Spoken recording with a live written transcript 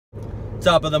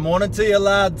Top of the morning to you,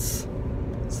 lads.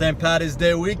 St. Paddy's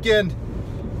Day weekend.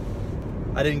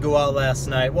 I didn't go out last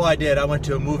night. Well, I did. I went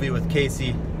to a movie with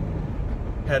Casey.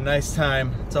 Had a nice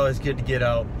time. It's always good to get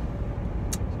out.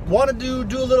 Wanted to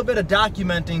do a little bit of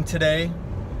documenting today.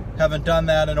 Haven't done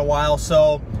that in a while.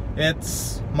 So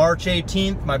it's March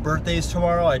 18th. My birthday's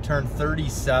tomorrow. I turned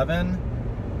 37.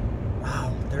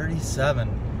 Wow, 37.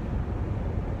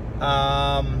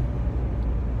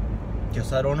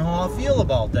 Guess I don't know how I feel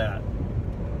about that.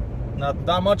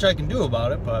 Not much I can do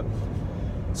about it, but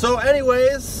so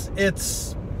anyways,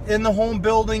 it's in the home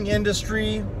building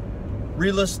industry,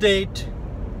 real estate,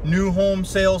 new home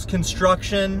sales,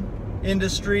 construction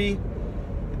industry.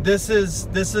 This is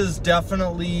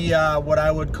definitely what I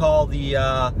would call the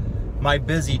my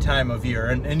busy time of year,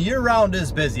 and year round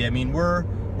is busy. I mean, we're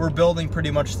building pretty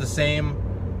much the same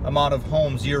amount of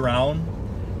homes year round.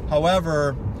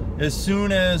 However, as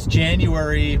soon as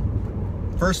January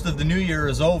 1st of the new year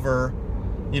is over,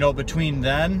 you know, between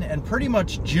then and pretty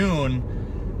much June,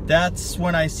 that's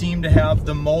when I seem to have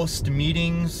the most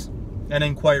meetings and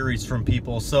inquiries from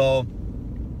people. So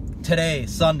today,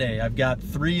 Sunday, I've got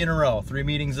 3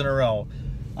 meetings in a row.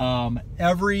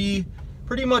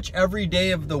 Pretty much every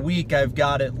day of the week, I've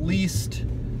got at least,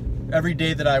 every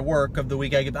day that I work of the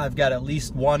week, I've got at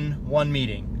least one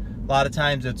meeting. A lot of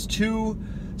times it's 2.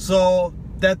 So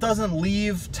that doesn't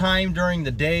leave time during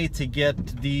the day to get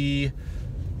the,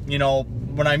 you know,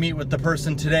 when I meet with the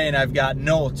person today and I've got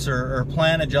notes or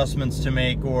plan adjustments to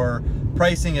make or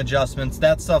pricing adjustments,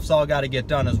 that stuff's all got to get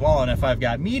done as well. And if I've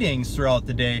got meetings throughout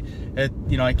the day,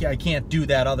 you know, I can't do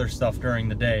that other stuff during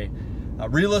the day.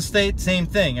 Real estate, same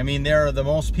thing. I mean, there are the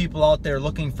most people out there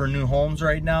looking for new homes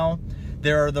right now.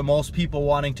 There are the most people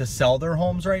wanting to sell their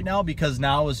homes right now, because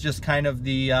now is just kind of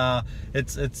the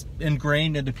it's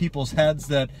ingrained into people's heads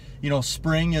that, you know,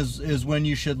 spring is when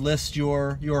you should list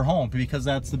your home, because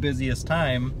that's the busiest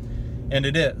time, and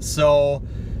it is. So,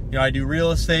 you know, I do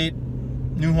real estate,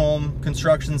 new home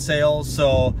construction sales,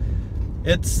 so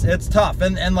it's tough,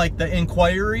 and like the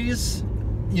inquiries,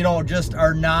 you know, just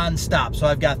are non-stop. So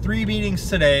I've got 3 meetings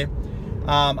today.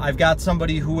 I've got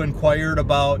somebody who inquired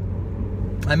about,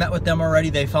 I met with them already.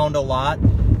 They found a lot,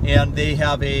 and they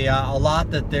have a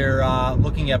lot that they're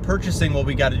looking at purchasing. Well,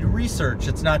 we got to do research.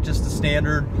 It's not just a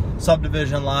standard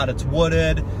subdivision lot. It's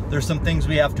wooded. There's some things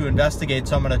we have to investigate,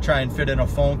 so I'm going to try and fit in a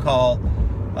phone call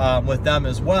with them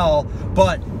as well.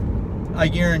 But I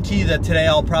guarantee that today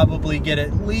I'll probably get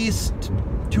at least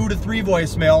 2 to 3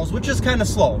 voicemails, which is kind of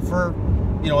slow for,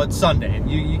 you know, it's Sunday.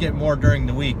 You get more during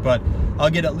the week, but I'll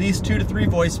get at least 2 to 3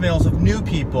 voicemails of new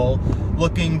people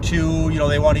looking to, you know,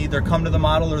 they want to either come to the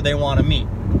model or they want to meet.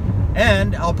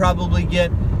 And I'll probably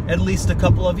get at least a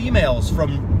couple of emails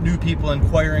from new people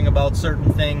inquiring about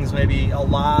certain things, maybe a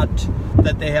lot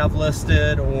that they have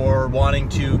listed or wanting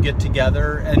to get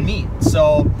together and meet.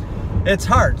 So it's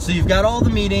hard. So you've got all the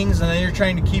meetings, and then you're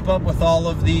trying to keep up with all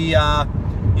of the,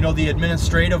 you know, the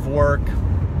administrative work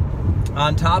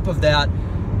on top of that,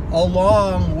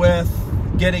 along with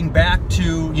getting back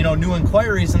to, you know, new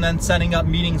inquiries and then setting up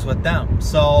meetings with them.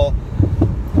 So,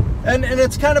 and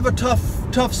it's kind of a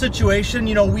tough situation.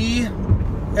 You know, we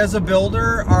as a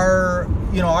builder are,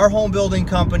 you know, our home building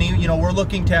company, you know, we're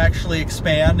looking to actually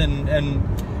expand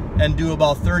and do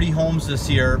about 30 homes this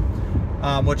year,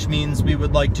 which means we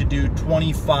would like to do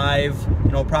 25,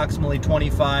 you know, approximately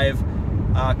 25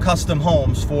 custom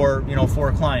homes for, you know,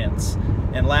 for clients.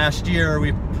 And last year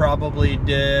we probably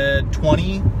did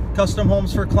 20 custom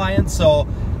homes for clients. So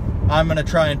I'm going to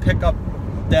try and pick up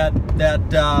that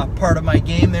part of my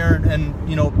game there, and,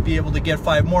 you know, be able to get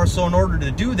 5 more. So in order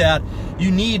to do that, you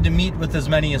need to meet with as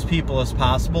many as people as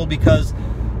possible, because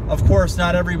of course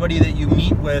not everybody that you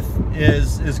meet with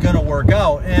is going to work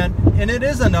out, and it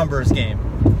is a numbers game.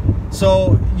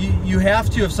 So you have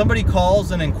to, if somebody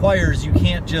calls and inquires, you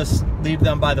can't just leave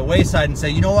them by the wayside and say,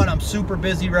 you know what, I'm super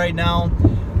busy right now,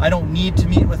 I don't need to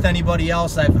meet with anybody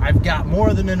else, I've got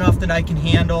more than enough that I can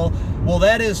handle. Well,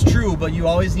 that is true, but you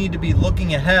always need to be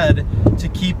looking ahead to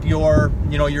keep your,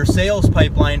 you know, your sales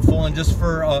pipeline full. And just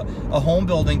for a home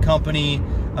building company,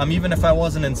 even if I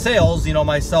wasn't in sales, you know,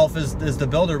 myself as the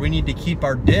builder, we need to keep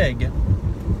our dig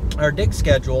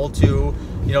schedule to,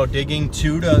 you know, digging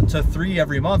 2 to 3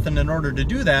 every month. And in order to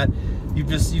do that,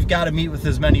 you've got to meet with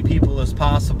as many people as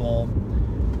possible.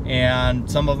 And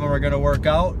some of them are going to work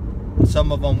out,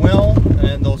 some of them will,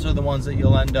 and those are the ones that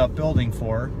you'll end up building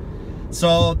for.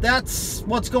 So that's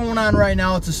what's going on right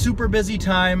now. It's a super busy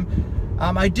time.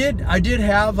 I did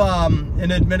have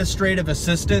an administrative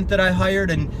assistant that I hired,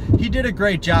 and he did a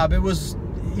great job. It was,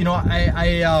 you know,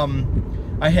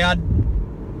 I had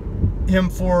him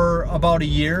for about a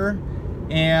year,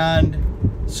 and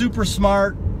super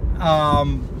smart.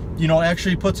 You know,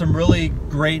 actually put some really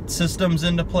great systems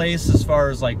into place as far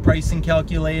as like pricing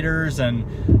calculators, and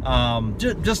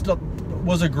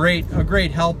was a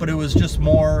great help, but it was just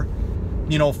more,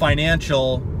 you know,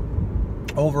 financial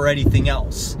over anything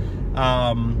else.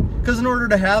 Because in order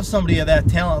to have somebody at that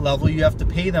talent level, you have to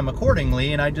pay them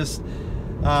accordingly, and I just,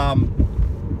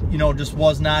 you know, just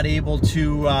was not able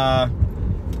to,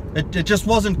 it just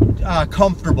wasn't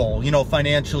comfortable, you know,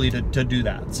 financially to do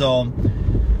that. So,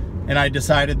 and I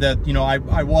decided that, you know,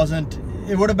 I wasn't,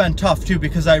 it would have been tough too,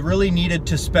 because I really needed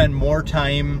to spend more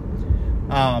time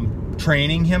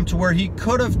training him to where he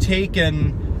could have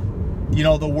taken, you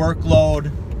know, the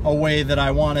workload away that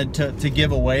I wanted to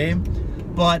give away.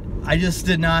 But I just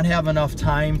did not have enough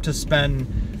time to spend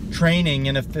training.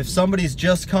 And if somebody's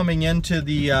just coming into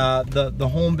the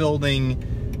home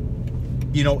building,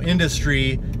 you know,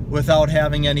 industry without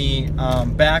having any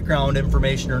background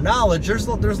information or knowledge, there's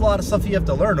a lot of stuff you have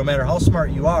to learn. No matter how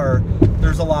smart you are,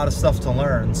 there's a lot of stuff to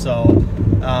learn. So,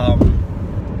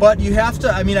 but you have to,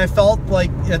 I mean, I felt like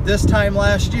at this time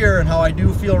last year, and how I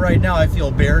do feel right now, I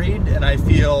feel buried and I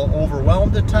feel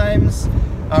overwhelmed at times.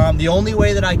 The only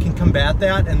way that I can combat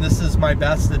that, and this is my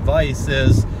best advice,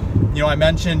 is, you know, I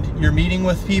mentioned you're meeting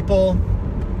with people,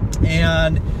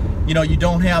 and you know, you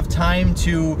don't have time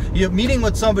to, meeting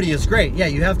with somebody is great. Yeah,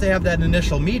 you have to have that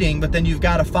initial meeting, but then you've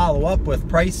got to follow up with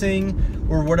pricing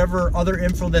or whatever other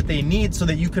info that they need so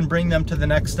that you can bring them to the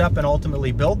next step and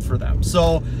ultimately build for them.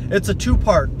 So it's a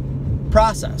two-part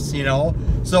process, you know.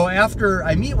 So after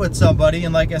I meet with somebody,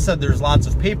 and like I said, there's lots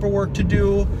of paperwork to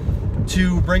do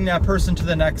to bring that person to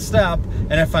the next step.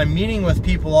 And if I'm meeting with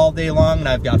people all day long, and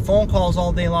I've got phone calls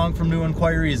all day long from new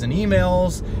inquiries and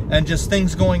emails and just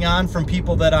things going on from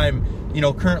people that I'm, you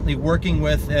know, currently working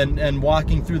with and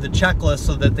walking through the checklist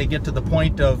so that they get to the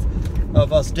point of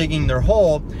us digging their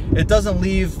hole, it doesn't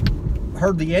leave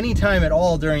hardly any time at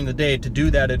all during the day to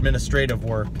do that administrative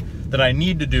work that I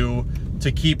need to do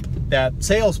to keep that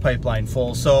sales pipeline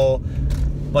full. So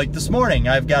like this morning,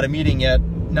 I've got a meeting at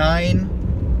 9,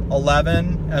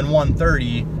 11, and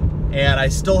 1:30, and I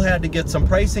still had to get some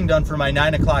pricing done for my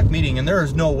 9 o'clock meeting, and there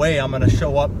is no way I'm going to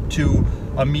show up to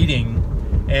a meeting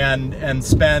and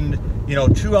spend, you know,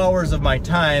 2 hours of my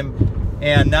time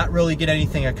and not really get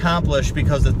anything accomplished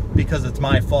because it's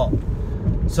my fault.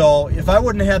 So if I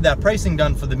wouldn't have had that pricing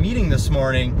done for the meeting this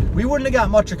morning, we wouldn't have got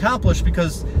much accomplished,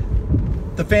 because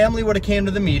the family would have came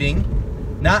to the meeting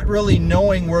not really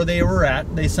knowing where they were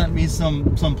at. They sent me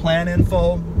some plan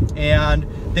info, and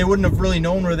they wouldn't have really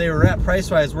known where they were at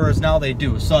price-wise, whereas now they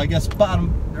do. So I guess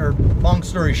long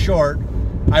story short,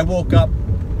 I woke up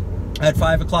at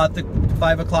 5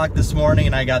 o'clock this morning,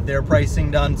 and I got their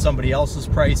pricing done, somebody else's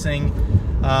pricing.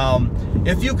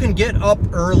 If you can get up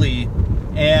early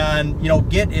and, you know,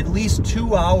 get at least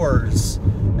 2 hours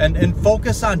and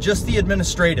focus on just the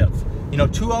administrative, you know,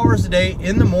 2 hours a day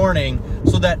in the morning,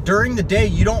 so that during the day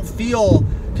you don't feel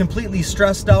completely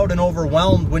stressed out and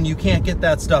overwhelmed when you can't get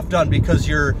that stuff done, because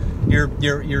you're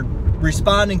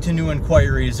responding to new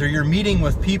inquiries or you're meeting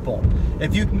with people.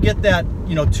 If you can get that,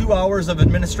 you know, 2 hours of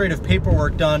administrative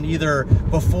paperwork done either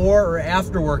before or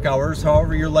after work hours,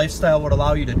 however your lifestyle would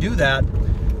allow you to do that,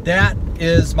 that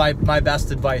is my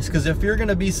best advice. Because if you're going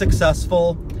to be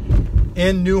successful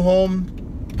in new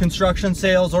home construction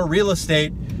sales or real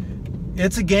estate,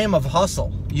 it's a game of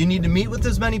hustle. You need to meet with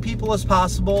as many people as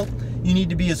possible. You need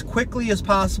to be as quickly as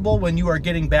possible when you are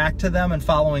getting back to them and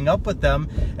following up with them.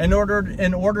 In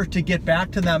order to get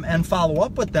back to them and follow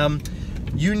up with them,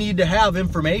 you need to have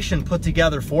information put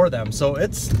together for them. So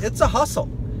it's a hustle.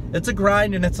 It's a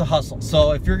grind and it's a hustle.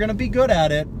 So if you're going to be good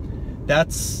at it,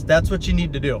 that's what you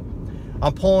need to do.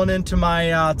 I'm pulling into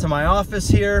my office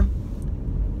here.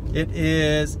 It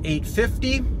is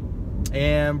 8:50.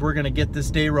 And we're going to get this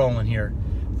day rolling here.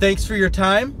 Thanks for your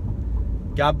time.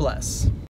 God bless.